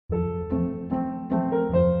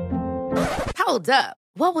Hold up.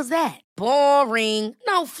 What was that? Boring.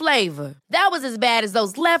 No flavor. That was as bad as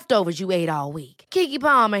those leftovers you ate all week. Keke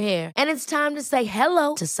Palmer here, and it's time to say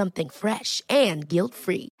hello to something fresh and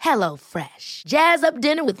guilt-free. Hello Fresh. Jazz up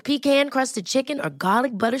dinner with pecan-crusted chicken or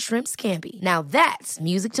garlic butter shrimp scampi. Now that's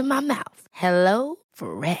music to my mouth. Hello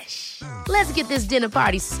Fresh. Let's get this dinner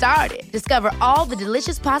party started. Discover all the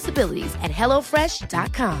delicious possibilities at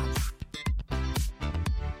hellofresh.com.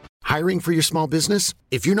 Hiring for your small business?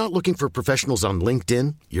 If you're not looking for professionals on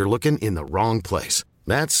LinkedIn, you're looking in the wrong place.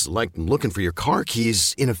 That's like looking for your car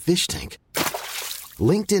keys in a fish tank.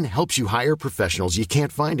 LinkedIn helps you hire professionals you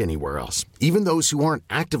can't find anywhere else, even those who aren't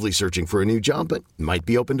actively searching for a new job but might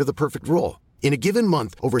be open to the perfect role. In a given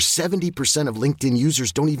month, over 70% of LinkedIn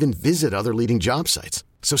users don't even visit other leading job sites.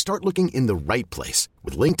 So start looking in the right place.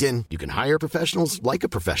 With LinkedIn, you can hire professionals like a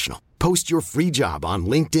professional. Post your free job on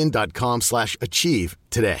linkedin.com/achieve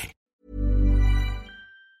today.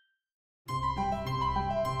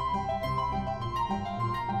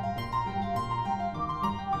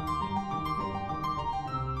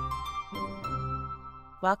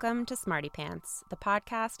 Welcome to Smarty Pants, the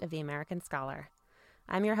podcast of the American Scholar.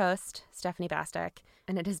 I'm your host, Stephanie Bastek,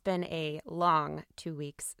 and it has been a long 2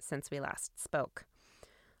 weeks since we last spoke.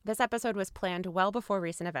 This episode was planned well before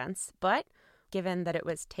recent events, but given that it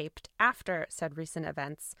was taped after said recent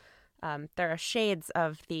events, there are shades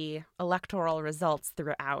of the electoral results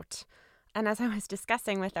throughout. And as I was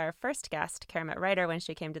discussing with our first guest, Keramet Reiter, when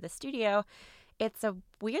she came to the studio, it's a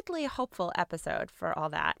weirdly hopeful episode for all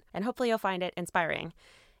that, and hopefully you'll find it inspiring.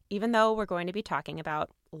 Even though we're going to be talking about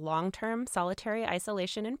long-term solitary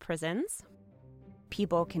isolation in prisons.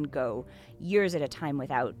 People can go years at a time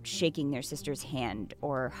without shaking their sister's hand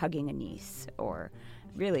or hugging a niece or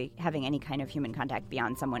really having any kind of human contact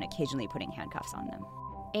beyond someone occasionally putting handcuffs on them.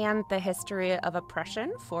 And the history of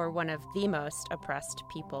oppression for one of the most oppressed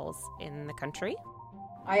peoples in the country.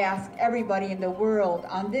 I ask everybody in the world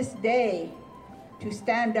on this day to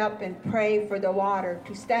stand up and pray for the water,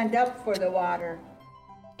 to stand up for the water.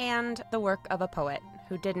 And the work of a poet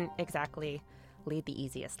who didn't exactly lead the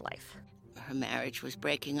easiest life. Her marriage was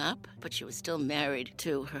breaking up, but she was still married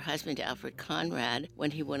to her husband, Alfred Conrad, when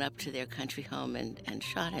he went up to their country home and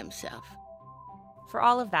shot himself. For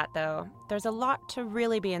all of that, though, there's a lot to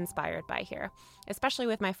really be inspired by here, especially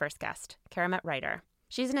with my first guest, Keramet Reiter.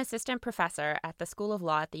 She's an assistant professor at the School of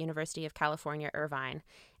Law at the University of California, Irvine,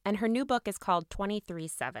 and her new book is called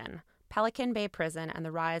 23/7, Pelican Bay Prison and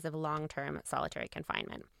the Rise of Long-Term Solitary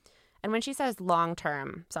Confinement. And when she says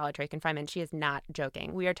long-term solitary confinement, she is not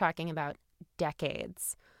joking. We are talking about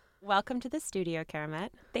decades. Welcome to the studio, Keramet.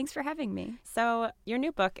 Thanks for having me. So your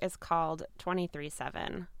new book is called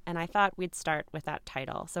 23/7, and I thought we'd start with that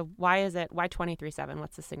title. So why 23/7?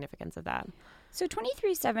 What's the significance of that? So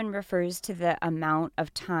 23/7 refers to the amount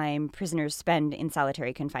of time prisoners spend in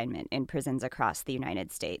solitary confinement in prisons across the United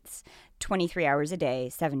States. 23 hours a day,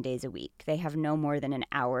 7 days a week. They have no more than an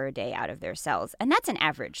hour a day out of their cells. And that's an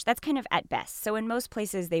average. That's kind of at best. So in most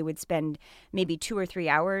places, they would spend maybe 2 or 3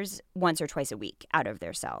 hours once or twice a week out of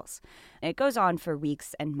their cells. And it goes on for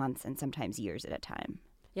weeks and months and sometimes years at a time.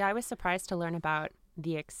 Yeah, I was surprised to learn about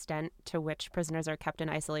the extent to which prisoners are kept in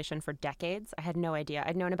isolation for decades. I had no idea.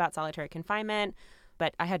 I'd known about solitary confinement,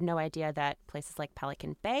 but I had no idea that places like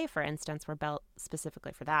Pelican Bay, for instance, were built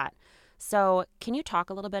specifically for that. So can you talk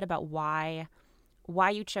a little bit about why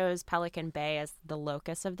you chose Pelican Bay as the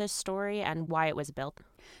locus of this story and why it was built?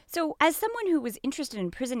 So as someone who was interested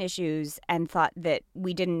in prison issues and thought that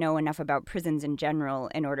we didn't know enough about prisons in general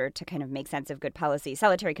in order to kind of make sense of good policy,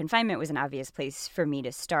 solitary confinement was an obvious place for me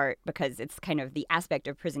to start because it's kind of the aspect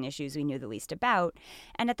of prison issues we knew the least about.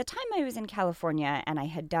 And at the time I was in California and I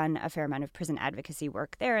had done a fair amount of prison advocacy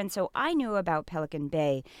work there. And so I knew about Pelican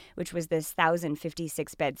Bay, which was this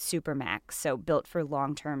 1,056-bed supermax, so built for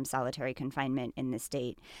long-term solitary confinement in the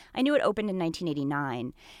state. I knew it opened in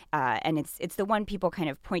 1989, and it's the one people kind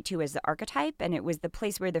of point to as the archetype, and it was the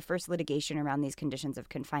place where the first litigation around these conditions of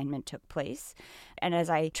confinement took place. And as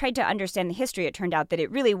I tried to understand the history, it turned out that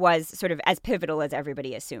it really was sort of as pivotal as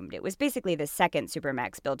everybody assumed. It was basically the second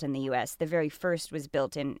supermax built in the U.S. The very first was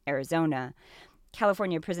built in Arizona.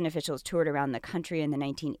 California prison officials toured around the country in the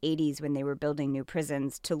 1980s when they were building new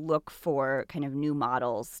prisons to look for kind of new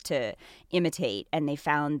models to imitate. And they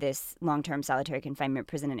found this long-term solitary confinement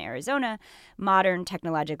prison in Arizona, modern,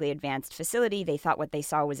 technologically advanced facility. They thought what they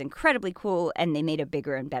saw was incredibly cool, and they made a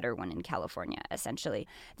bigger and better one in California, essentially.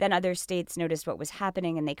 Then other states noticed what was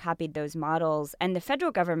happening, and they copied those models. And the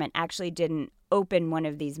federal government actually didn't open one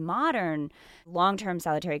of these modern long-term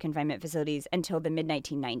solitary confinement facilities until the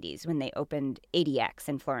mid-1990s when they opened ADX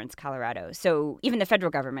in Florence, Colorado. So even the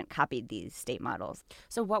federal government copied these state models.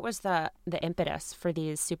 So what was the impetus for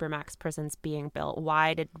these supermax prisons being built?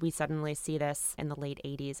 Why did we suddenly see this in the late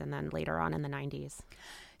 80s and then later on in the 90s?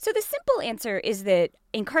 So the simple answer is that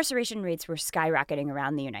incarceration rates were skyrocketing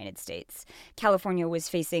around the United States. California was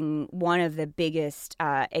facing one of the biggest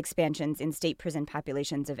expansions in state prison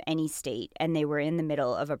populations of any state, and they were in the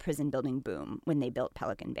middle of a prison building boom when they built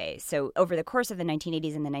Pelican Bay. So over the course of the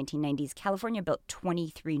 1980s and the 1990s, California built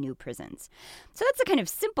 23 new prisons. So that's the kind of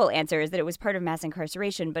simple answer, is that it was part of mass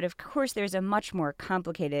incarceration. But of course, there's a much more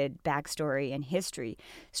complicated backstory and history,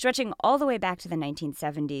 stretching all the way back to the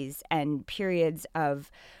 1970s and periods of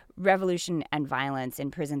revolution and violence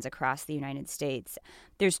in prisons across the United States.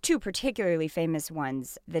 There's two particularly famous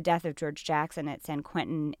ones: the death of George Jackson at San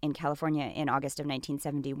Quentin in California in August of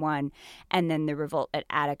 1971, and then the revolt at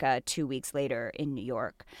Attica 2 weeks later in New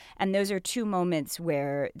York. And those are two moments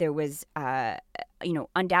where there was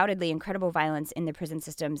undoubtedly incredible violence in the prison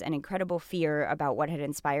systems and incredible fear about what had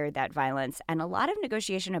inspired that violence, and a lot of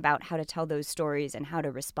negotiation about how to tell those stories and how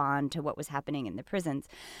to respond to what was happening in the prisons.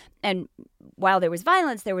 And while there was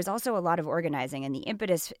violence, there was also a lot of organizing, and the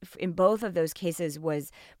impetus in both of those cases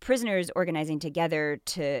was prisoners organizing together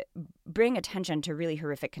to bring attention to really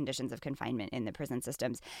horrific conditions of confinement in the prison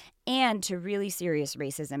systems and to really serious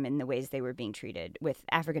racism in the ways they were being treated, with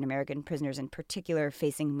African American prisoners in particular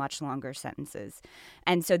facing much longer sentences.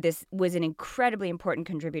 And so this was an incredibly important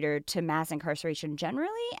contributor to mass incarceration generally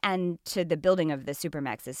and to the building of the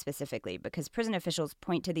supermaxes specifically, because prison officials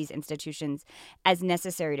point to these institutions as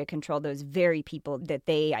necessary to control those very people that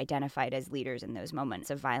they identified as leaders in those moments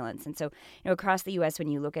of violence. And so, across the U.S., when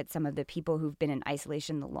you look at some of the people who've been in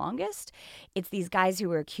isolation the longest, it's these guys who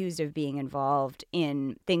were accused of being involved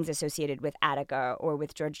in things associated with Attica or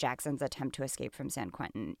with George Jackson's attempt to escape from San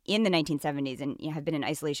Quentin in the 1970s and have been in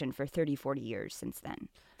isolation for 30, 40 years since then.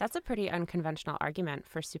 That's a pretty unconventional argument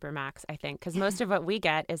for supermax, I think, because most of what we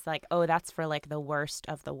get is like, oh, that's for like the worst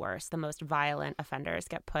of the worst. The most violent offenders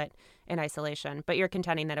get put in isolation. But you're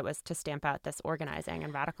contending that it was to stamp out this organizing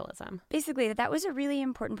and radicalism. Basically, that was a really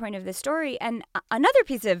important point of the story. And another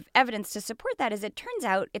piece of evidence to support that is it turns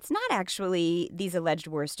out it's not actually these alleged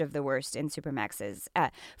worst of the worst in supermaxes.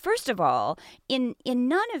 First of all, in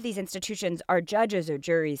none of these institutions are judges or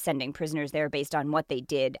juries sending prisoners there based on what they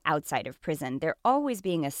did outside of prison. They're always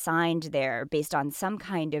being assigned there based on some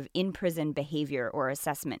kind of in-prison behavior or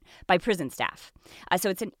assessment by prison staff. So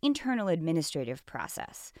it's an internal administrative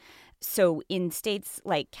process. So in states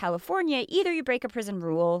like California, either you break a prison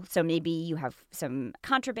rule, so maybe you have some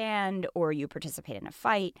contraband or you participate in a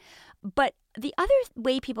fight, but the other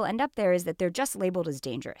way people end up there is that they're just labeled as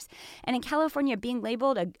dangerous. And in California, being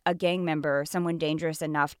labeled a gang member, someone dangerous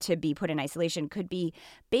enough to be put in isolation, could be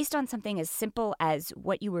based on something as simple as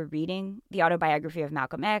what you were reading, the autobiography of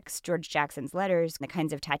Malcolm X, George Jackson's letters, the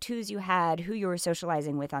kinds of tattoos you had, who you were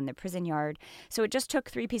socializing with on the prison yard. So it just took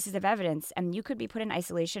 3 pieces of evidence, and you could be put in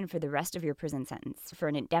isolation for the rest of your prison sentence, for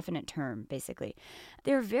an indefinite term, basically.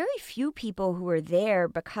 There are very few people who are there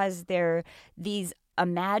because they're these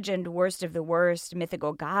imagined worst of the worst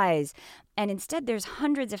mythical guys. And instead, there's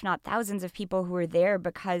hundreds, if not thousands, of people who are there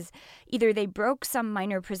because either they broke some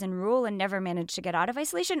minor prison rule and never managed to get out of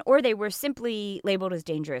isolation, or they were simply labeled as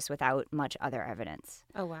dangerous without much other evidence.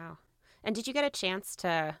 Oh, wow. And did you get a chance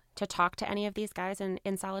to talk to any of these guys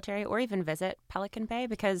in solitary or even visit Pelican Bay?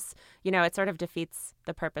 Because, it sort of defeats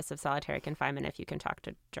the purpose of solitary confinement if you can talk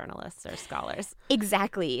to journalists or scholars.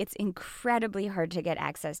 Exactly. It's incredibly hard to get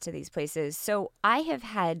access to these places. So I have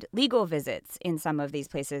had legal visits in some of these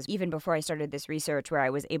places, even before I started this research, where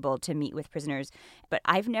I was able to meet with prisoners. But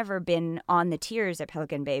I've never been on the tiers at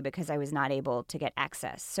Pelican Bay because I was not able to get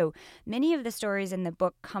access. So many of the stories in the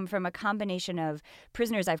book come from a combination of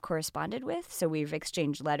prisoners I've corresponded with. So we've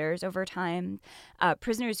exchanged letters over time,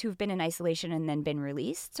 prisoners who've been in isolation and then been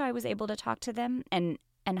released. So I was able to talk to them, and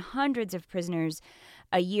hundreds of prisoners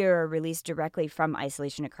a year are released directly from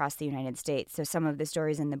isolation across the United States. So some of the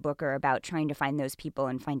stories in the book are about trying to find those people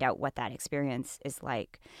and find out what that experience is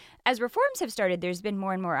like. As reforms have started, there's been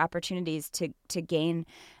more and more opportunities to gain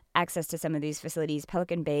access to some of these facilities.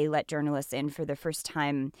 Pelican Bay let journalists in for the first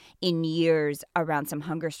time in years around some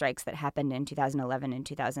hunger strikes that happened in 2011 and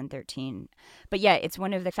 2013. But yeah, it's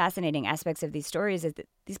one of the fascinating aspects of these stories is that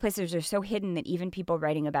these places are so hidden that even people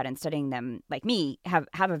writing about and studying them, like me, have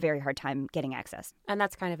a very hard time getting access. And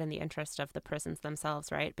that's kind of in the interest of the prisons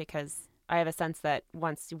themselves, right? Because I have a sense that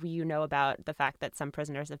once you know about the fact that some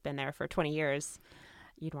prisoners have been there for 20 years,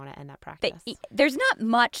 you'd want to end that practice. There's not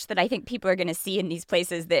much that I think people are going to see in these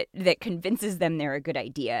places that convinces them they're a good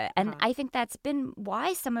idea. And I think that's been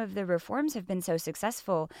why some of the reforms have been so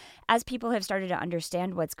successful. As people have started to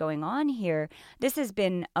understand what's going on here, this has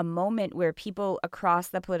been a moment where people across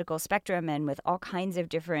the political spectrum and with all kinds of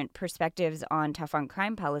different perspectives on tough on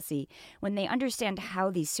crime policy, when they understand how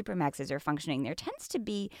these supermaxes are functioning, there tends to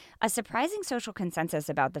be a surprising social consensus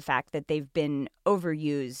about the fact that they've been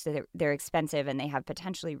overused, they're expensive, and they have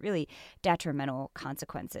potentially really detrimental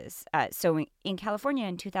consequences. So in California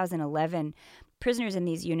in 2011, prisoners in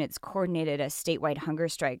these units coordinated a statewide hunger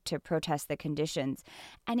strike to protest the conditions,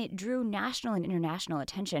 and it drew national and international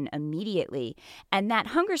attention immediately. And that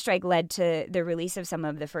hunger strike led to the release of some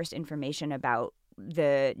of the first information about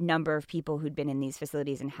the number of people who'd been in these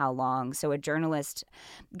facilities and how long. So a journalist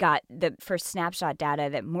got the first snapshot data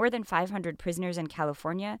that more than 500 prisoners in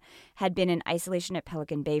California had been in isolation at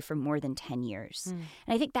Pelican Bay for more than 10 years.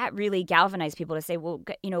 And I think that really galvanized people to say, well,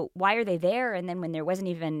 why are they there? And then when there wasn't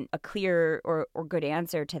even a clear or good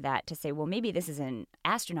answer to that, to say, well, maybe this is an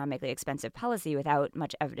astronomically expensive policy without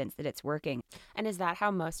much evidence that it's working. And is that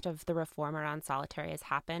how most of the reform around solitary has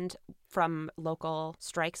happened? From local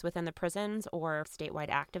strikes within the prisons or statewide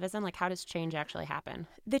activism? Like, how does change actually happen?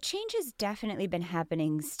 The change has definitely been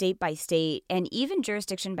happening state by state and even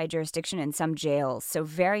jurisdiction by jurisdiction in some jails, so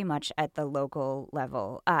very much at the local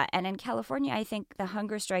level. And in California, I think the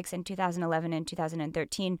hunger strikes in 2011 and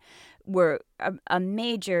 2013 were a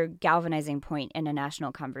major galvanizing point in a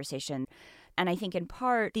national conversation. And I think in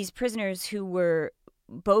part, these prisoners who were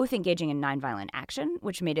both engaging in nonviolent action,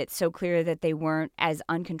 which made it so clear that they weren't as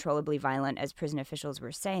uncontrollably violent as prison officials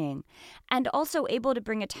were saying, and also able to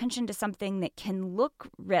bring attention to something that can look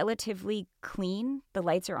relatively clean. The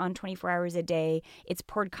lights are on 24 hours a day. It's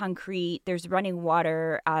poured concrete. There's running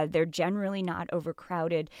water. They're generally not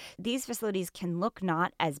overcrowded. These facilities can look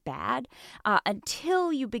not as bad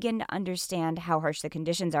until you begin to understand how harsh the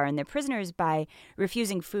conditions are. And the prisoners, by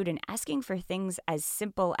refusing food and asking for things as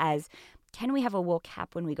simple as, can we have a wool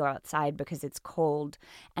cap when we go outside because it's cold?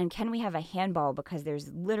 And can we have a handball because there's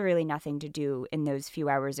literally nothing to do in those few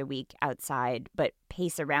hours a week outside but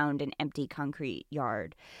pace around an empty concrete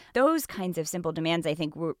yard? Those kinds of simple demands, I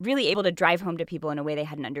think, were really able to drive home to people in a way they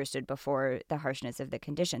hadn't understood before the harshness of the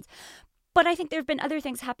conditions. But I think there have been other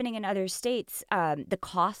things happening in other states. The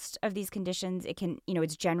cost of these conditions,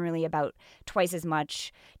 it's generally about twice as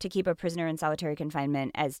much to keep a prisoner in solitary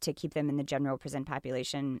confinement as to keep them in the general prison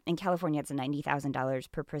population. In California, it's $90,000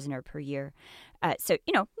 per prisoner per year. So,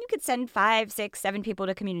 you could send 5, 6, 7 people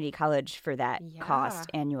to community college for that cost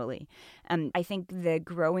annually. I think the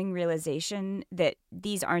growing realization that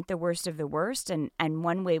these aren't the worst of the worst, and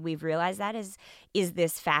one way we've realized that is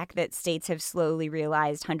this fact that states have slowly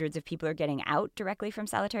realized hundreds of people are getting out directly from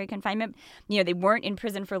solitary confinement. They weren't in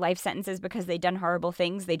prison for life sentences because they'd done horrible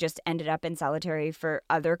things. They just ended up in solitary for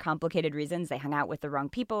other complicated reasons. They hung out with the wrong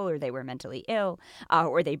people, or they were mentally ill,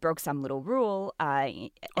 or they broke some little rule.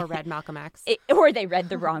 Or read Malcolm X. Or they read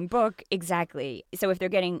the wrong book. Exactly. So if they're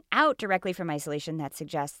getting out directly from isolation, that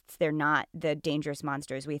suggests they're not the dangerous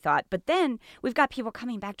monsters we thought. But then we've got people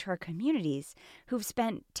coming back to our communities who've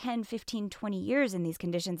spent 10, 15, 20 years in these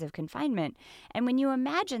conditions of confinement. And when you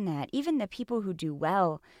imagine that, even the people who do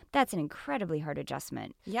well, that's an incredibly hard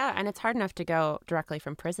adjustment. Yeah, and it's hard enough to go directly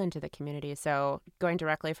from prison to the community. So going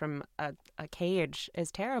directly from a cage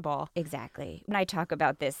is terrible. Exactly. When I talk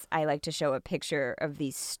about this, I like to show a picture of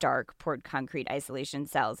these stark poured concrete isolation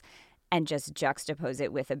cells and just juxtapose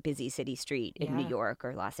it with a busy city street in New York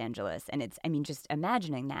or Los Angeles. And just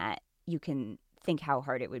imagining that, you can think how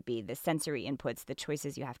hard it would be, the sensory inputs, the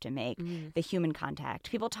choices you have to make, the human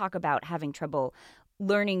contact. People talk about having trouble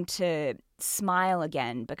learning to smile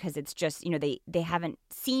again because it's just, they haven't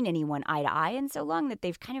seen anyone eye to eye in so long that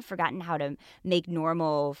they've kind of forgotten how to make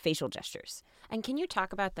normal facial gestures. And can you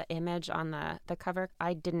talk about the image on the cover?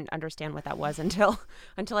 I didn't understand what that was until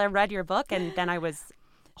I read your book, and then I was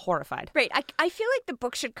horrified. Right. I feel like the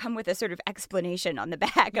book should come with a sort of explanation on the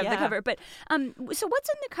back of the cover. But so what's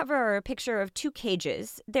on the cover are a picture of 2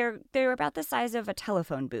 cages. They're about the size of a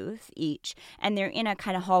telephone booth each, and they're in a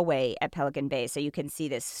kind of hallway at Pelican Bay, so you can see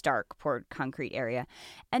this stark poured concrete area.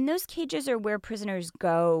 And those cages are where prisoners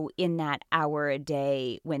go in that hour a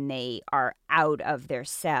day when they are out of their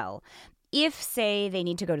cell. If, say, they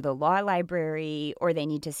need to go to the law library or they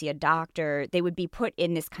need to see a doctor, they would be put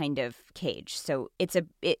in this kind of cage. So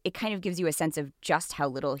it kind of gives you a sense of just how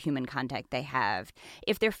little human contact they have.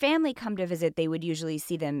 If their family come to visit, they would usually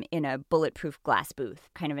see them in a bulletproof glass booth,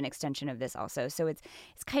 kind of an extension of this also. So it's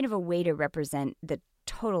kind of a way to represent the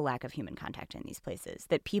total lack of human contact in these places,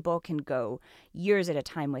 that people can go years at a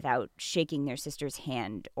time without shaking their sister's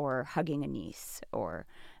hand or hugging a niece or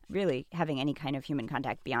really having any kind of human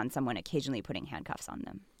contact beyond someone occasionally putting handcuffs on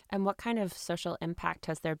them. And what kind of social impact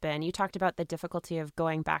has there been? You talked about the difficulty of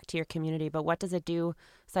going back to your community, but what does it do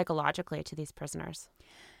psychologically to these prisoners?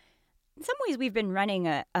 In some ways, we've been running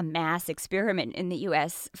a mass experiment in the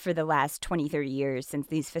U.S. for the last 20, 30 years since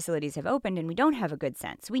these facilities have opened, and we don't have a good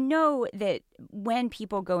sense. We know that when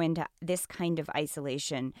people go into this kind of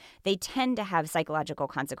isolation, they tend to have psychological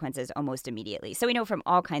consequences almost immediately. So we know from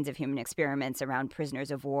all kinds of human experiments around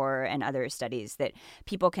prisoners of war and other studies that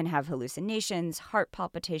people can have hallucinations, heart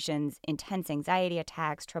palpitations, intense anxiety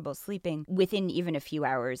attacks, trouble sleeping within even a few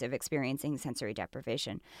hours of experiencing sensory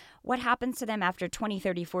deprivation. What happens to them after 20,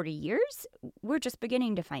 30, 40 years? We're just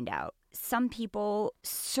beginning to find out. Some people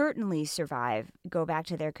certainly survive, go back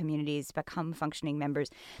to their communities, become functioning members.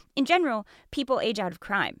 In general, people age out of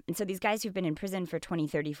crime. And so these guys who've been in prison for 20,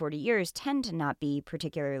 30, 40 years tend to not be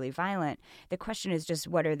particularly violent. The question is just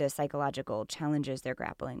what are the psychological challenges they're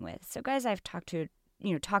grappling with? So guys I've talked to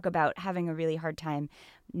talk about having a really hard time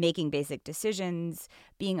making basic decisions,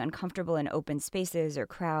 being uncomfortable in open spaces or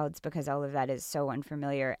crowds because all of that is so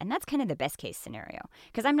unfamiliar. And that's kind of the best case scenario,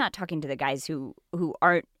 because I'm not talking to the guys who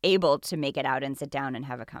aren't able to make it out and sit down and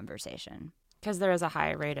have a conversation. Because there is a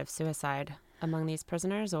high rate of suicide among these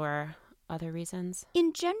prisoners, or other reasons?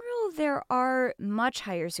 In general, there are much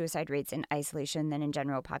higher suicide rates in isolation than in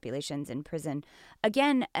general populations in prison.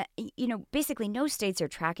 Again, basically no states are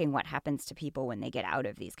tracking what happens to people when they get out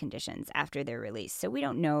of these conditions after their release. So we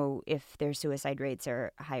don't know if their suicide rates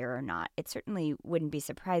are higher or not. It certainly wouldn't be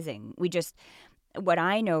surprising. What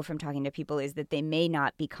I know from talking to people is that they may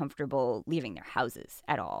not be comfortable leaving their houses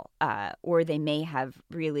at all, or they may have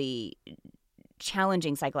really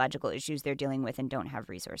challenging psychological issues they're dealing with and don't have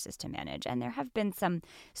resources to manage. And there have been some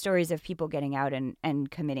stories of people getting out and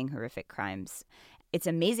committing horrific crimes. It's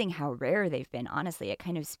amazing how rare they've been, honestly. It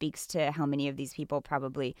kind of speaks to how many of these people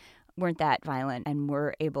probably weren't that violent and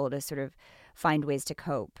were able to sort of find ways to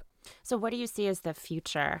cope. So what do you see as the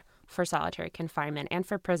future for solitary confinement and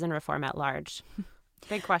for prison reform at large?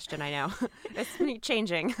 Big question, I know. It's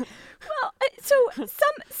changing. Well, so some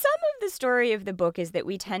of the story of the book is that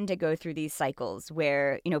we tend to go through these cycles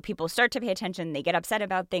where, people start to pay attention. They get upset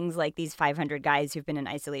about things like these 500 guys who've been in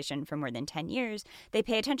isolation for more than 10 years. They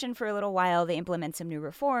pay attention for a little while. They implement some new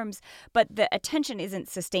reforms, but the attention isn't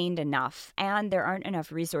sustained enough, and there aren't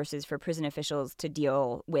enough resources for prison officials to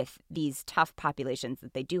deal with these tough populations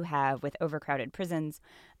that they do have with overcrowded prisons.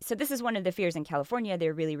 So this is one of the fears in California.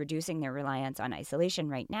 They're really reducing their reliance on isolation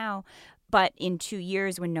right now. But in 2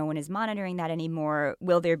 years, when no one is monitoring that anymore,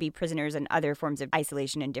 will there be prisoners and other forms of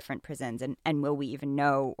isolation in different prisons? And will we even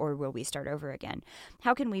know, or will we start over again?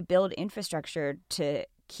 How can we build infrastructure to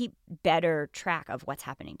keep better track of what's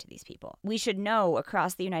happening to these people? We should know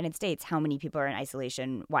across the United States how many people are in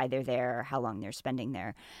isolation, why they're there, how long they're spending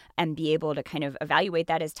there, and be able to kind of evaluate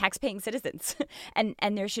that as tax-paying citizens. and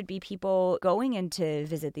there should be people going in to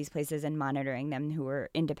visit these places and monitoring them who are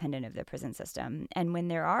independent of the prison system. And when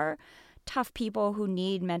there are tough people who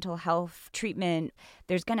need mental health treatment,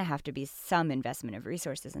 there's going to have to be some investment of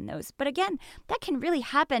resources in those. But again, that can really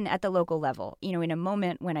happen at the local level. In a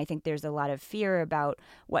moment when I think there's a lot of fear about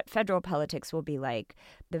what federal politics will be like,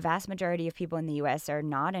 the vast majority of people in the U.S. are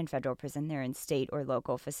not in federal prison. They're in state or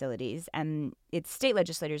local facilities, and it's state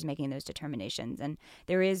legislators making those determinations. And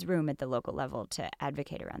there is room at the local level to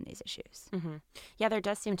advocate around these issues. Mm-hmm. Yeah, there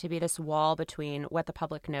does seem to be this wall between what the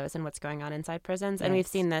public knows and what's going on inside prisons. Yes. And we've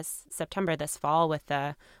seen this September, this fall, with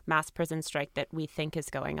the mass prison strike that we think is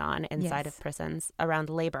going on inside of prisons around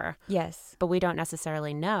labor. Yes. But we don't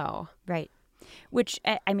necessarily know. Right. Which,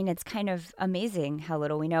 it's kind of amazing how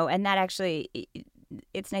little we know. And that actually,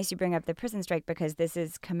 it's nice you bring up the prison strike, because this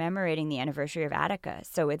is commemorating the anniversary of Attica.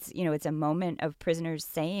 So it's a moment of prisoners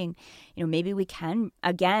saying, maybe we can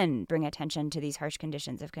again bring attention to these harsh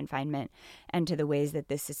conditions of confinement and to the ways that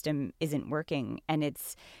this system isn't working. And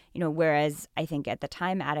it's, whereas I think at the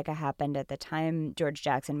time Attica happened, at the time George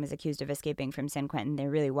Jackson was accused of escaping from San Quentin, there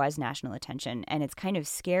really was national attention. And it's kind of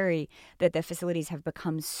scary that the facilities have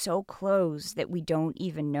become so close that we don't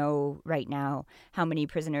even know right now how many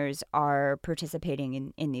prisoners are participating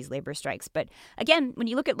in these labor strikes. But again, when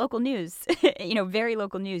you look at local news, very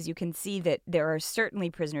local news, you can see that there are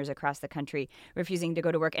certainly prisoners across the country refusing to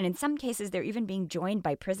go to work. And in some cases, they're even being joined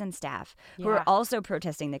by prison staff who are also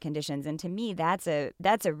protesting the conditions. And to me, that's a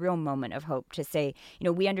real moment of hope to say,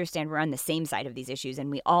 we understand we're on the same side of these issues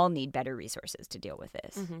and we all need better resources to deal with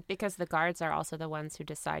this. Mm-hmm. Because the guards are also the ones who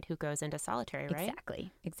decide who goes into solitary, right?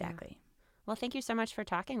 Exactly. Yeah. Well, thank you so much for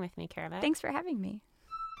talking with me, Karavat. Thanks for having me.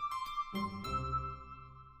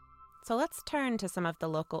 So let's turn to some of the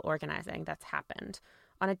local organizing that's happened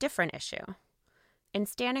on a different issue. In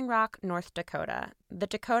Standing Rock, North Dakota, the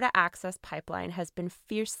Dakota Access Pipeline has been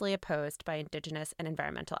fiercely opposed by Indigenous and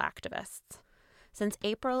environmental activists. Since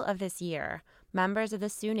April of this year, members of the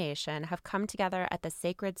Sioux Nation have come together at the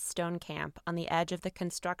Sacred Stone Camp on the edge of the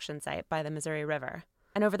construction site by the Missouri River.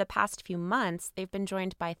 And over the past few months, they've been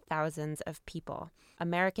joined by thousands of people,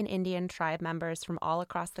 American Indian tribe members from all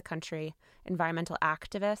across the country, environmental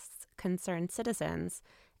activists, concerned citizens,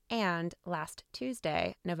 and last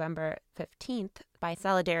Tuesday, November 15th, by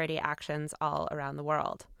solidarity actions all around the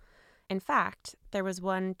world. In fact, there was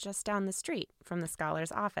one just down the street from the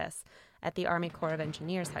scholar's office at the Army Corps of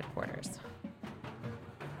Engineers headquarters.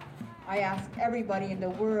 I ask everybody in the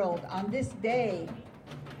world on this day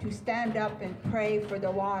to stand up and pray for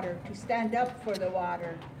the water, to stand up for the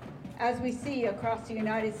water. As we see across the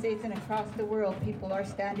United States and across the world, people are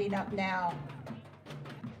standing up now.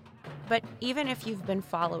 But even if you've been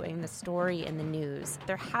following the story in the news,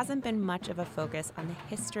 there hasn't been much of a focus on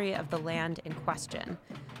the history of the land in question.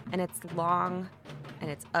 And it's long, and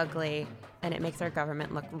it's ugly, and it makes our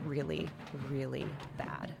government look really, really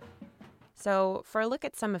bad. So for a look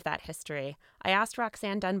at some of that history, I asked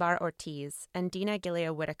Roxanne Dunbar Ortiz and Dina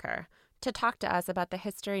Gillia Whitaker to talk to us about the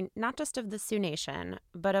history not just of the Sioux Nation,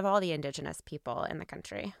 but of all the Indigenous people in the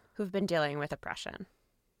country who've been dealing with oppression.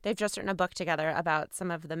 They've just written a book together about some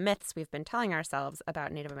of the myths we've been telling ourselves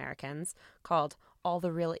about Native Americans called All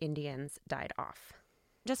the Real Indians Died Off.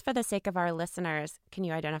 Just for the sake of our listeners, can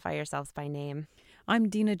you identify yourselves by name? I'm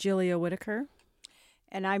Dina Gillia Whitaker.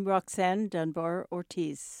 And I'm Roxanne Dunbar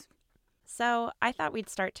Ortiz. So I thought we'd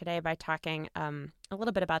start today by talking a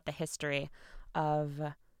little bit about the history of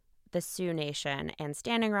the Sioux Nation and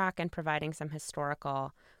Standing Rock and providing some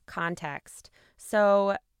historical context.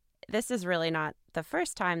 So this is really not the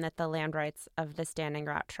first time that the land rights of the Standing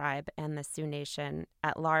Rock tribe and the Sioux Nation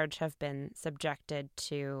at large have been subjected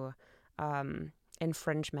to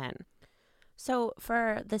infringement. So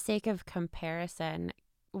for the sake of comparison,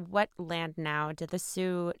 what land now did the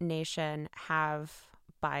Sioux Nation have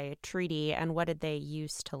by treaty, and what did they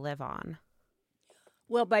used to live on?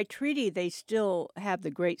 Well, by treaty, they still have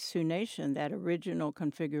the Great Sioux Nation, that original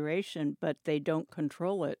configuration, but they don't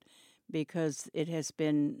control it because it has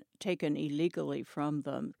been taken illegally from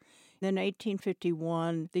them. In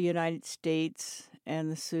 1851, the United States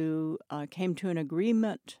and the Sioux came to an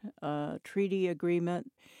agreement, a treaty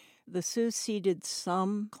agreement. The Sioux ceded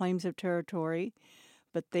some claims of territory,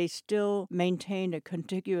 but they still maintained a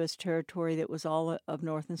contiguous territory that was all of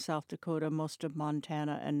North and South Dakota, most of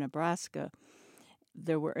Montana and Nebraska.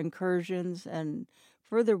 There were incursions and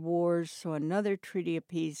further wars, so another treaty of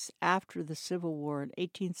peace after the Civil War in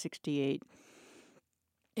 1868,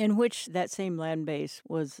 in which that same land base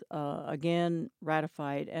was again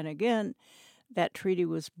ratified. And again, that treaty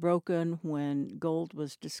was broken when gold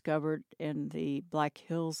was discovered in the Black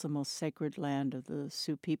Hills, the most sacred land of the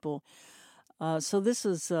Sioux people. So this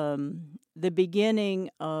is the beginning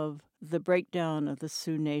of the breakdown of the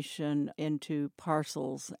Sioux Nation into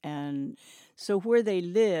parcels. And so where they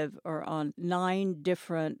live are on 9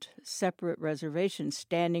 different separate reservations,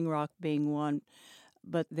 Standing Rock being one,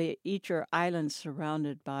 but they each are islands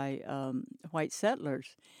surrounded by white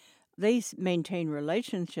settlers. They maintain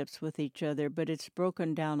relationships with each other, but it's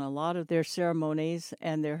broken down a lot of their ceremonies,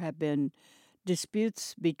 and there have been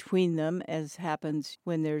disputes between them, as happens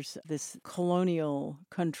when there's this colonial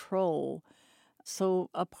control. So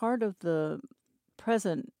a part of the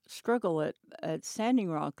present struggle at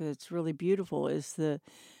Standing Rock that's really beautiful is the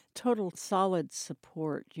total solid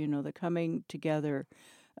support, the coming together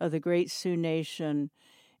of the Great Sioux Nation,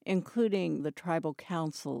 including the tribal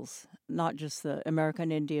councils, not just the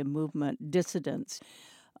American Indian Movement dissidents,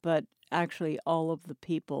 but actually all of the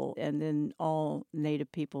people, and then all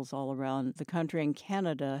Native peoples all around the country and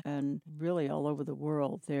Canada and really all over the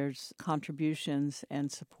world. There's contributions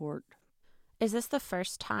and support. Is this the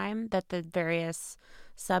first time that the various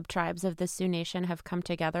sub-tribes of the Sioux Nation have come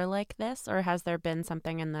together like this, or has there been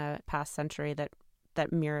something in the past century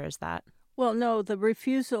that mirrors that? Well, no, the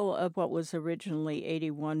refusal of what was originally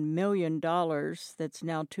 $81 million, that's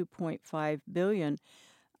now $2.5 billion,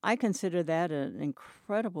 I consider that an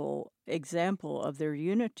incredible example of their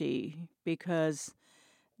unity because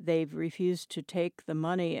they've refused to take the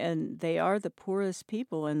money, and they are the poorest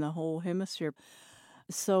people in the whole hemisphere.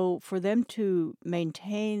 So for them to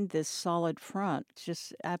maintain this solid front, it's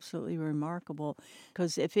just absolutely remarkable,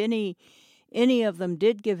 because if any of them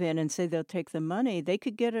did give in and say they'll take the money, they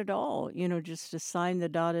could get it all, just to sign the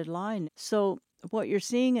dotted line. So what you're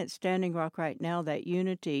seeing at Standing Rock right now, that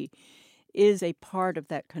unity, is a part of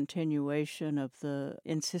that continuation of the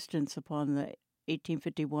insistence upon the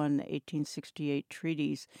 1851, 1868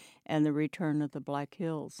 treaties and the return of the Black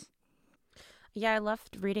Hills. Yeah, I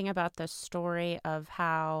loved reading about the story of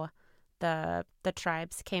how the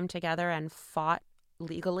tribes came together and fought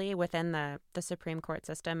legally within the Supreme Court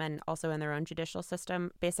system and also in their own judicial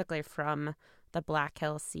system, basically from the Black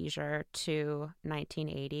Hills seizure to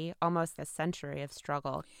 1980, almost a century of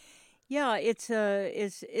struggle. Yeah, it's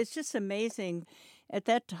just amazing. At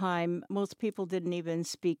that time, most people didn't even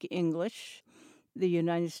speak English. The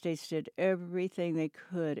United States did everything they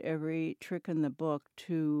could, every trick in the book,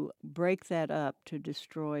 to break that up, to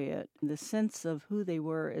destroy it, the sense of who they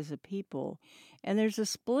were as a people. And there's a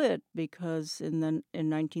split because in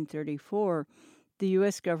 1934, the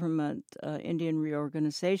U.S. government, Indian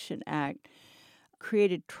Reorganization Act,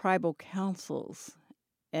 created tribal councils.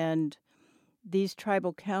 And these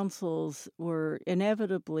tribal councils were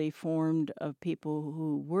inevitably formed of people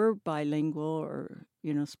who were bilingual or,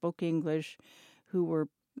 spoke English, who were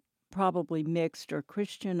probably mixed or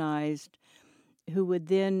Christianized, who would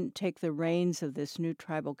then take the reins of this new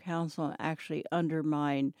tribal council and actually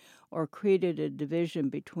undermine or created a division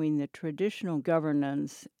between the traditional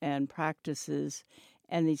governance and practices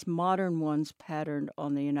and these modern ones patterned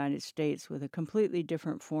on the United States with a completely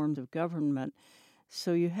different forms of government.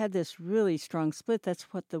 So you had this really strong split.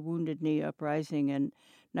 That's what the Wounded Knee Uprising in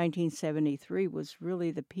 1973 was,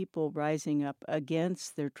 really the people rising up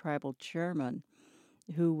against their tribal chairman,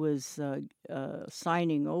 who was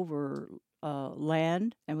signing over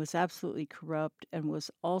land and was absolutely corrupt and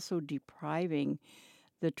was also depriving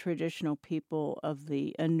the traditional people of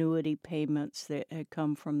the annuity payments that had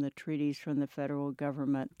come from the treaties from the federal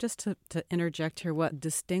government. Just to interject here, what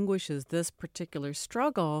distinguishes this particular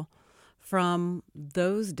struggle from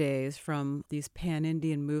those days, from these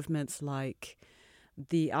pan-Indian movements like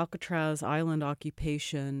the Alcatraz Island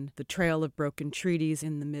occupation, the Trail of Broken Treaties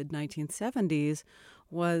in the mid-1970s,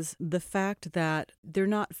 was the fact that they're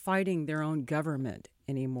not fighting their own government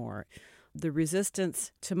anymore. The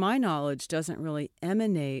resistance, to my knowledge, doesn't really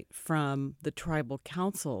emanate from the tribal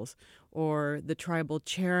councils or the tribal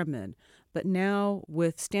chairmen. But now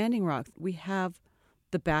with Standing Rock, we have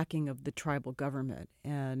the backing of the tribal government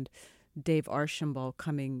and Dave Archambault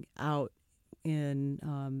coming out in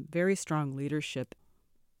very strong leadership.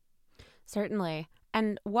 Certainly.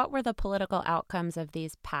 And what were the political outcomes of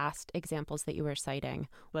these past examples that you were citing?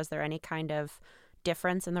 Was there any kind of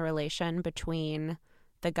difference in the relation between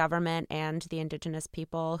the government and the indigenous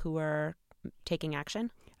people who were taking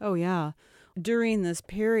action? Oh, yeah. During this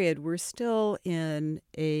period, we're still in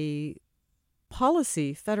a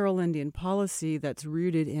policy, federal Indian policy, that's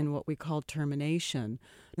rooted in what we call termination,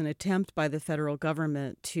 an attempt by the federal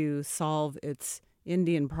government to solve its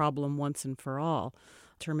Indian problem once and for all.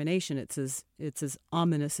 Termination, it's as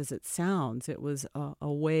ominous as it sounds. It was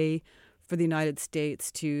a way for the United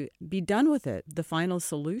States to be done with it, the final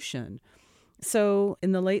solution. So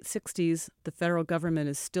in the late 60s, the federal government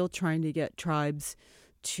is still trying to get tribes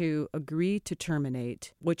to agree to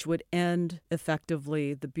terminate, which would end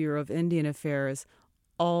effectively the Bureau of Indian Affairs.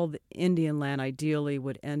 All the Indian land ideally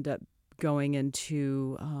would end up going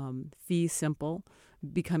into fee simple,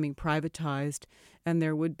 becoming privatized, and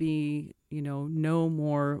there would be, no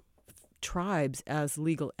more tribes as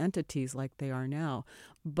legal entities like they are now.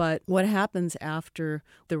 But what happens after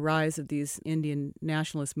the rise of these Indian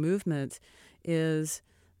nationalist movements is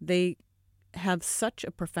they have such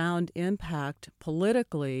a profound impact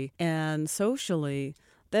politically and socially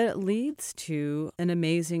that it leads to an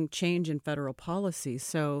amazing change in federal policy.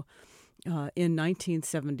 So in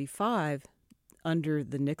 1975, under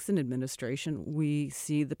the Nixon administration, we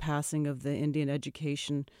see the passing of the Indian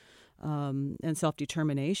Education and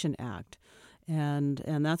Self-Determination Act. And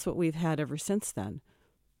that's what we've had ever since then.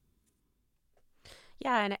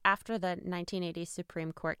 Yeah, and after the 1980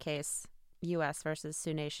 Supreme Court case, U.S. versus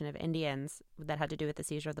Sioux Nation of Indians, that had to do with the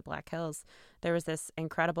seizure of the Black Hills, there was this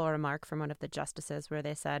incredible remark from one of the justices where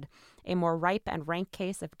they said, "A more ripe and rank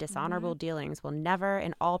case of dishonorable dealings will never,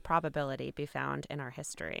 in all probability, be found in our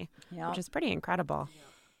history," which is pretty incredible.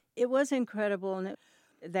 It was incredible, and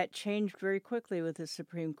that changed very quickly with the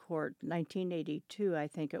Supreme Court. 1982, I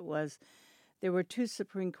think it was. There were two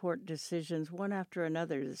Supreme Court decisions, one after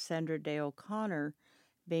another. Sandra Day O'Connor,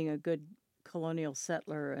 being a good colonial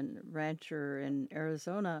settler and rancher in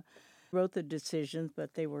Arizona, wrote the decisions,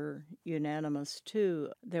 but they were unanimous too,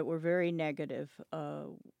 that were very negative.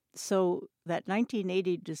 So that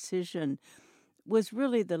 1980 decision was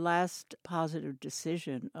really the last positive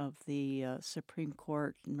decision of the Supreme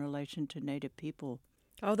Court in relation to Native people.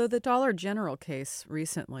 Although the Dollar General case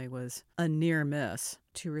recently was a near miss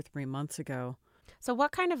 2 or 3 months ago. So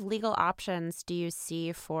what kind of legal options do you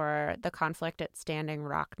see for the conflict at Standing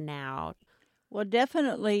Rock now? Well,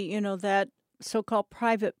 definitely, that so-called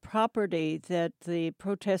private property that the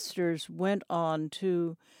protesters went on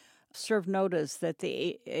to serve notice that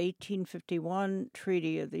the 1851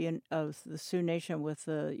 treaty of the Sioux Nation with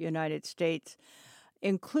the United States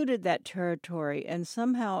included that territory, and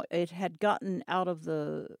somehow it had gotten out of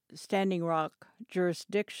the Standing Rock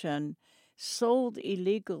jurisdiction, sold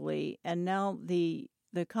illegally, and now the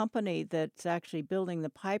company that's actually building the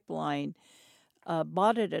pipeline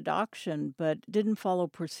bought it at auction, but didn't follow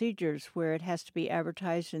procedures where it has to be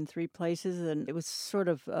advertised in 3 places, and it was sort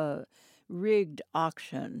of a rigged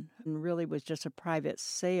auction and really was just a private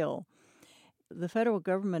sale. The federal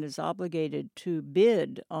government is obligated to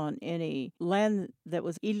bid on any land that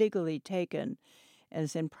was illegally taken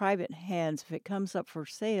as in private hands. If it comes up for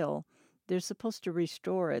sale, they're supposed to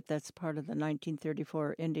restore it. That's part of the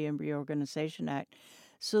 1934 Indian Reorganization Act.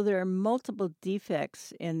 So there are multiple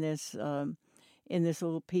defects in this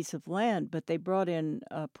little piece of land, but they brought in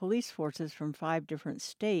police forces from 5 different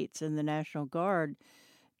states and the National Guard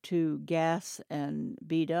to gas and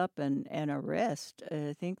beat up and arrest.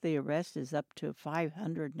 I think the arrest is up to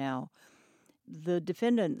 500 now. The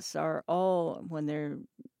defendants are all, when they're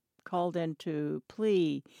called into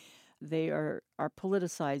plea, they are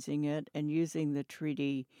politicizing it and using the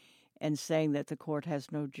treaty and saying that the court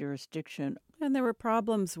has no jurisdiction. And there were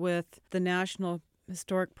problems with the National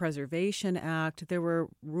Historic Preservation Act. There were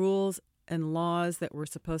rules and laws that were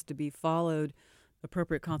supposed to be followed.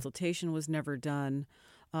 Appropriate consultation was never done.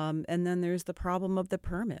 And then there's the problem of the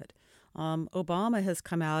permit. Obama has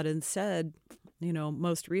come out and said,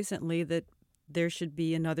 most recently that there should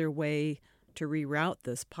be another way to reroute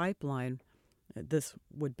this pipeline. This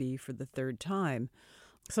would be for the 3rd time.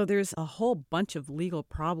 So there's a whole bunch of legal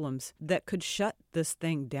problems that could shut this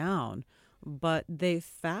thing down, but they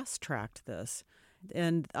fast-tracked this.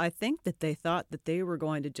 And I think that they thought that they were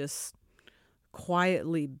going to just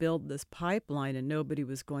quietly build this pipeline and nobody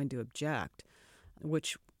was going to object,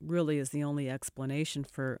 which really is the only explanation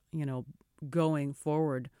for, going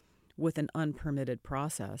forward with an unpermitted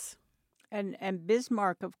process. And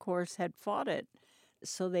Bismarck, of course, had fought it.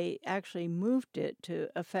 So they actually moved it to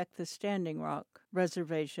affect the Standing Rock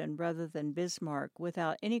Reservation rather than Bismarck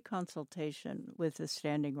without any consultation with the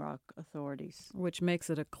Standing Rock authorities. Which makes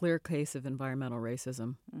it a clear case of environmental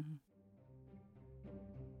racism. Mm-hmm.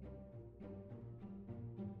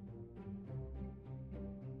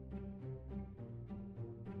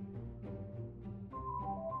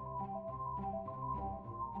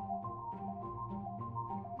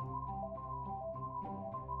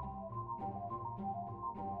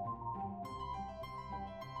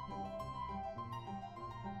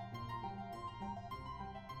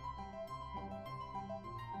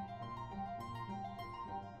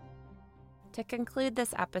 To conclude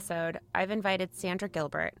this episode, I've invited Sandra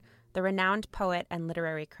Gilbert, the renowned poet and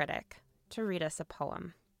literary critic, to read us a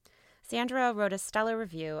poem. Sandra wrote a stellar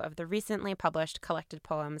review of the recently published collected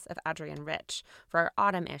poems of Adrienne Rich for our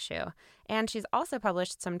autumn issue, and she's also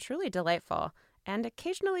published some truly delightful and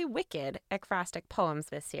occasionally wicked ekphrastic poems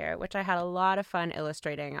this year, which I had a lot of fun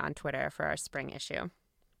illustrating on Twitter for our spring issue.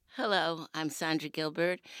 Hello, I'm Sandra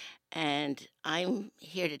Gilbert, and I'm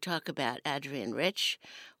here to talk about Adrienne Rich,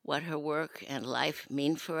 what her work and life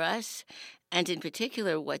mean for us, and in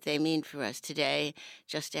particular what they mean for us today,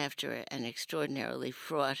 just after an extraordinarily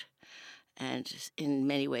fraught and in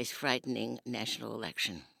many ways frightening national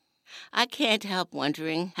election. I can't help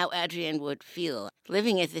wondering how Adrienne would feel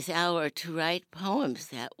living at this hour to write poems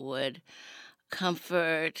that would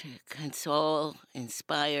comfort, console,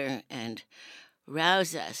 inspire, and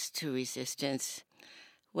rouse us to resistance.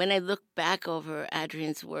 When I look back over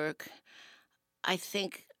Adrienne's work, I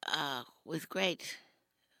think with great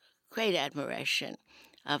admiration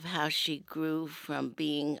of how she grew from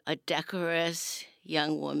being a decorous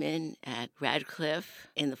young woman at Radcliffe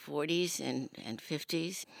in the 40s and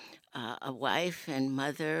 50s, a wife and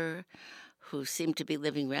mother who seemed to be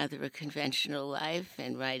living rather a conventional life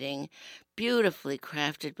and writing beautifully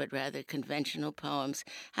crafted but rather conventional poems,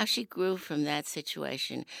 how she grew from that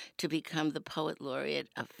situation to become the poet laureate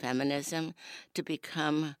of feminism, to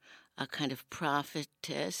become a kind of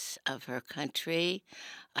prophetess of her country,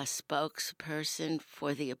 a spokesperson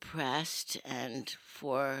for the oppressed and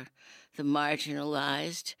for the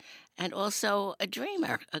marginalized, and also a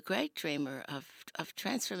dreamer, a great dreamer of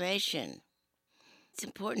transformation. It's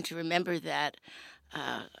important to remember that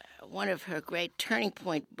one of her great turning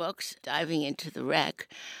point books, Diving into the Wreck,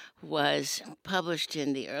 was published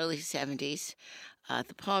in the early 70s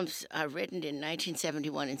The poems are written in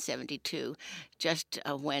 1971 and 72, just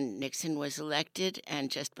when Nixon was elected and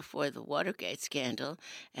just before the Watergate scandal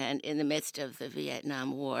and in the midst of the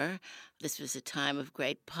Vietnam War. This was a time of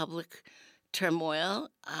great public turmoil,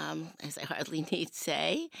 as I hardly need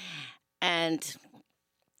say, and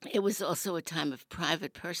it was also a time of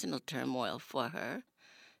private personal turmoil for her.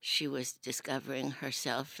 She was discovering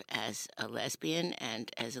herself as a lesbian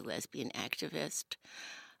and as a lesbian activist.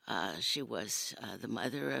 She was the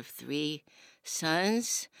mother of 3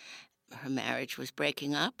 sons. Her marriage was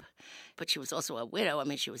breaking up, but she was also a widow. I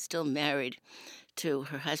mean, she was still married to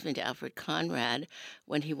her husband, Alfred Conrad,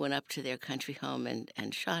 when he went up to their country home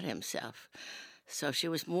and shot himself. So she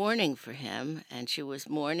was mourning for him, and she was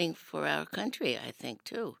mourning for our country, I think,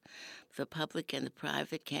 too. The public and the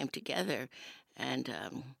private came together, and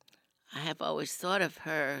I have always thought of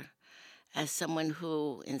her as someone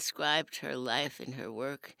who inscribed her life and her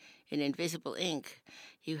work in invisible ink.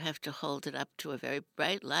 You have to hold it up to a very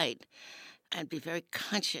bright light and be very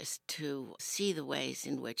conscious to see the ways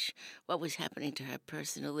in which what was happening to her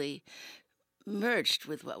personally merged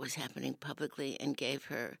with what was happening publicly and gave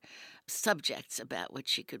her subjects about which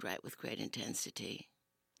she could write with great intensity.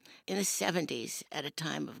 In the 70s, at a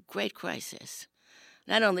time of great crisis,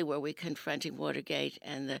 not only were we confronting Watergate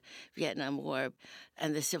and the Vietnam War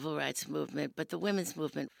and the Civil Rights Movement, but the women's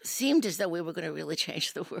movement seemed as though we were going to really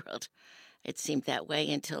change the world. It seemed that way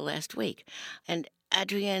until last week. And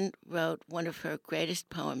Adrienne wrote one of her greatest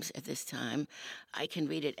poems at this time. I can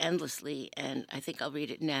read it endlessly, and I think I'll read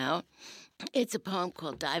it now. It's a poem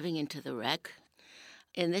called Diving into the Wreck.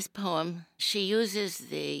 In this poem, she uses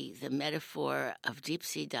the metaphor of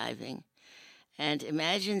deep-sea diving and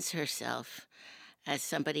imagines herself as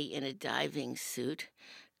somebody in a diving suit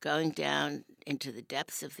going down into the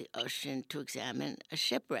depths of the ocean to examine a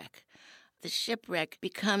shipwreck. The shipwreck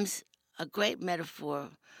becomes a great metaphor,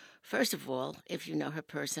 first of all, if you know her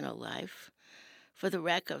personal life, for the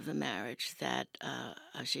wreck of the marriage that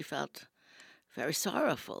she felt very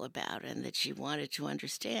sorrowful about and that she wanted to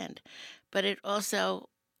understand. But it also,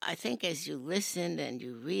 I think as you listen and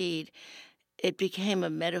you read, it became a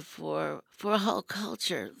metaphor for a whole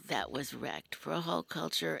culture that was wrecked, for a whole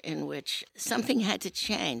culture in which something had to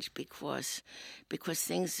change because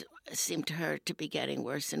things seemed to her to be getting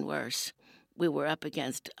worse and worse. We were up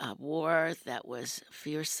against a war that was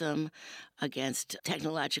fearsome, against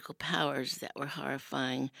technological powers that were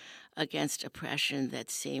horrifying, against oppression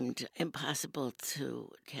that seemed impossible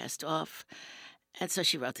to cast off. And so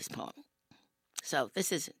she wrote this poem. So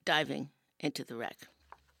this is Diving into the Wreck.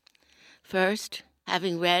 First,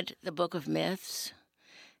 having read the Book of Myths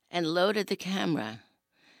and loaded the camera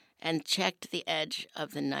and checked the edge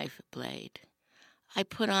of the knife blade, I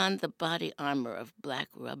put on the body armor of black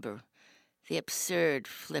rubber, the absurd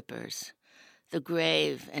flippers, the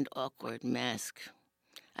grave and awkward mask.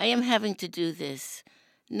 I am having to do this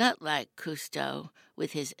not like Cousteau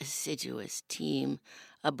with his assiduous team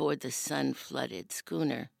aboard the sun-flooded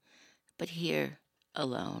schooner, but here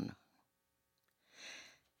alone.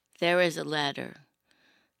 There is a ladder.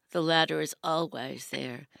 The ladder is always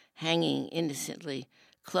there, hanging innocently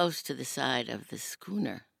close to the side of the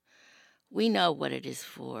schooner. We know what it is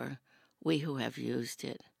for, we who have used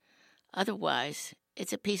it. Otherwise,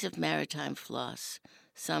 it's a piece of maritime floss,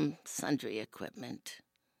 some sundry equipment.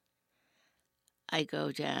 I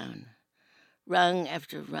go down, rung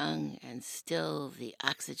after rung, and still the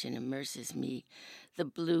oxygen immerses me, the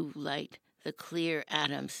blue light, the clear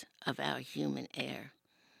atoms of our human air.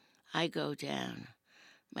 I go down.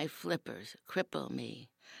 My flippers cripple me.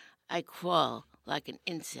 I crawl like an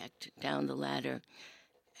insect down the ladder,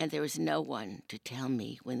 and there is no one to tell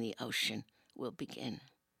me when the ocean will begin.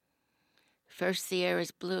 First the air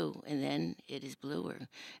is blue, and then it is bluer,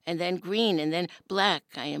 and then green, and then black.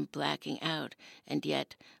 I am blacking out, and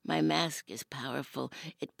yet my mask is powerful.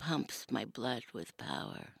 It pumps my blood with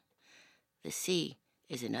power. The sea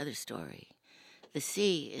is another story. The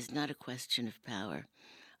sea is not a question of power.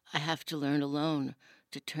 I have to learn alone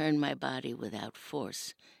to turn my body without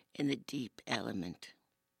force in the deep element.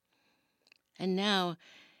 And now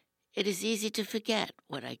it is easy to forget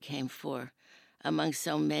what I came for among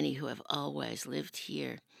so many who have always lived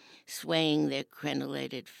here, swaying their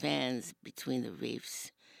crenellated fans between the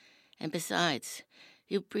reefs. And besides,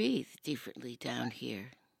 you breathe differently down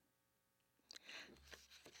here.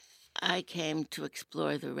 I came to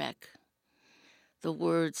explore the wreck. The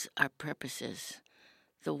words are purposes.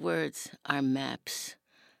 The words are maps.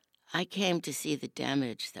 I came to see the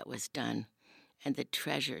damage that was done and the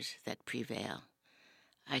treasures that prevail.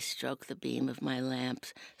 I stroke the beam of my lamp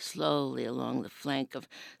slowly along the flank of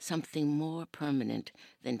something more permanent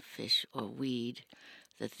than fish or weed,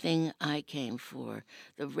 the thing I came for,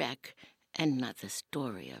 the wreck, and not the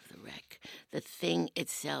story of the wreck, the thing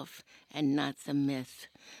itself and not the myth,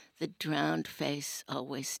 the drowned face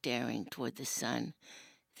always staring toward the sun,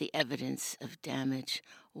 the evidence of damage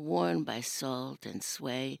worn by salt and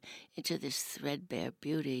sway into this threadbare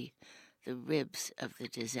beauty, the ribs of the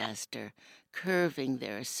disaster curving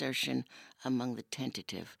their assertion among the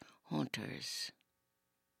tentative haunters.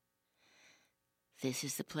 This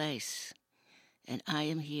is the place, and I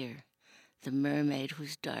am here, the mermaid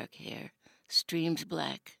whose dark hair streams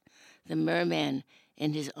black, the merman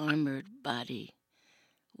in his armored body.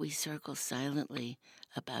 We circle silently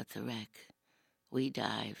about the wreck. We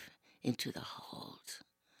dive into the hold.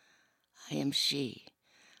 I am she,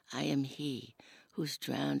 I am he, whose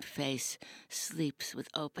drowned face sleeps with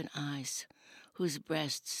open eyes, whose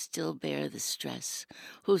breasts still bear the stress,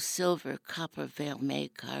 whose silver copper Vermeil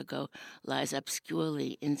cargo lies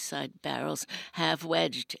obscurely inside barrels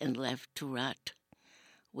half-wedged and left to rot.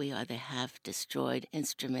 We are the half-destroyed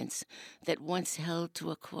instruments that once held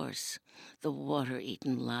to a course, the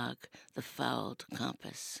water-eaten log, the fouled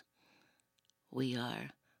compass. We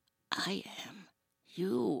are, I am,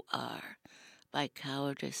 you are, by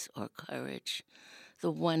cowardice or courage,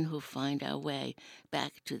 the one who find our way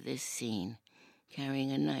back to this scene,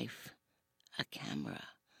 carrying a knife, a camera,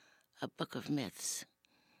 a book of myths,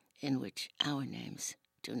 in which our names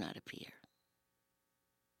do not appear.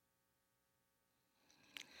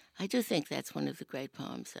 I do think that's one of the great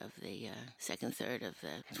poems of the second third of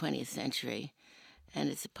the 20th century. And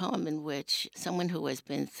it's a poem in which someone who has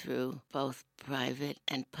been through both private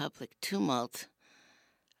and public tumult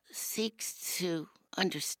seeks to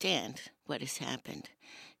understand what has happened.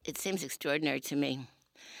 It seems extraordinary to me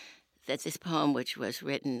that this poem, which was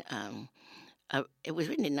written, it was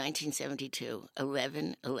written in 1972,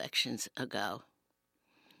 11 elections ago,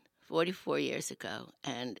 44 years ago,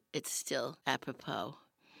 and it's still apropos.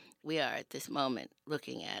 We are at this moment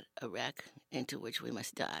looking at a wreck into which we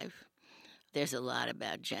must dive. There's a lot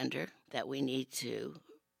about gender that we need to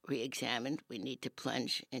re-examine. We need to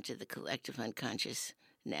plunge into the collective unconscious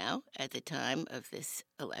now at the time of this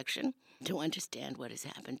election to understand what has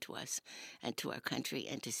happened to us and to our country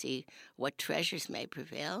and to see what treasures may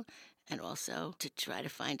prevail and also to try to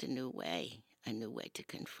find a new way to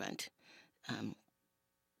confront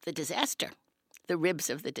the disaster, the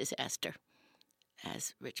ribs of the disaster,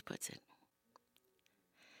 as Rich puts it.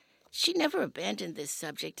 She never abandoned this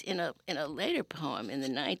subject in a later poem in the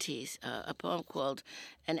 90s, a poem called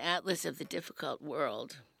An Atlas of the Difficult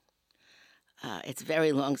World. It's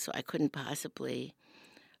very long, so I couldn't possibly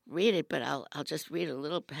read it, but I'll just read a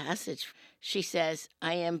little passage. She says,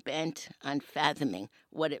 I am bent on fathoming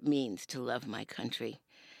what it means to love my country.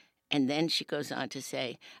 And then she goes on to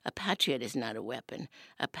say, a patriot is not a weapon.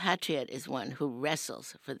 A patriot is one who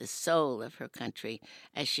wrestles for the soul of her country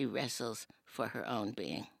as she wrestles for her own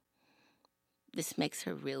being. This makes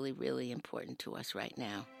her really, really important to us right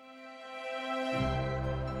now.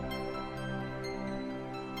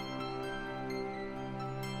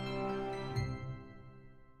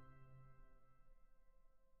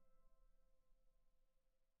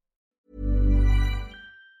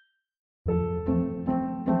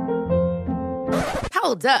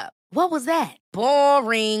 Hold up. What was that?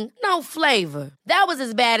 Boring. No flavor. That was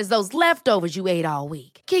as bad as those leftovers you ate all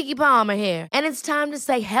week. Keke Palmer here, and it's time to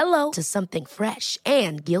say hello to something fresh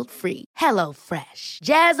and guilt-free. HelloFresh.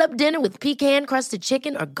 Jazz up dinner with pecan-crusted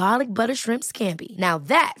chicken or garlic butter shrimp scampi. Now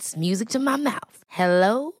that's music to my mouth.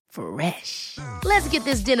 HelloFresh. Let's get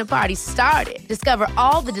this dinner party started. Discover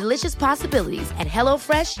all the delicious possibilities at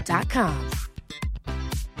HelloFresh.com.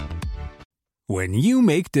 When you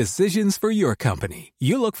make decisions for your company,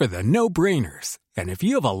 you look for the no-brainers. And if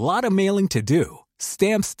you have a lot of mailing to do,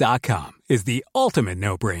 Stamps.com is the ultimate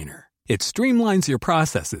no-brainer. It streamlines your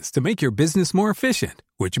processes to make your business more efficient,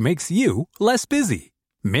 which makes you less busy.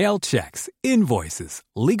 Mail checks, invoices,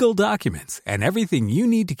 legal documents, and everything you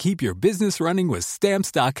need to keep your business running with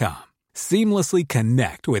Stamps.com. Seamlessly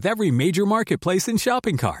connect with every major marketplace and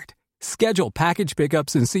shopping cart. Schedule package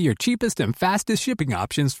pickups and see your cheapest and fastest shipping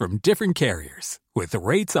options from different carriers, with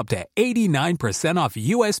rates up to 89% off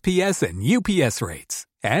USPS and UPS rates.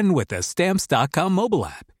 And with the Stamps.com mobile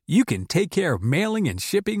app, you can take care of mailing and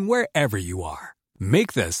shipping wherever you are.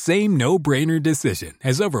 Make the same no-brainer decision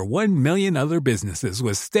as over 1 million other businesses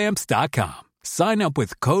with Stamps.com. Sign up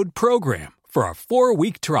with code PROGRAM for a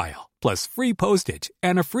 4-week trial, plus free postage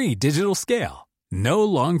and a free digital scale. No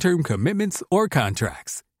long-term commitments or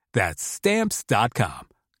contracts. That's Stamps.com.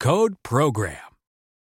 Code PROGRAM.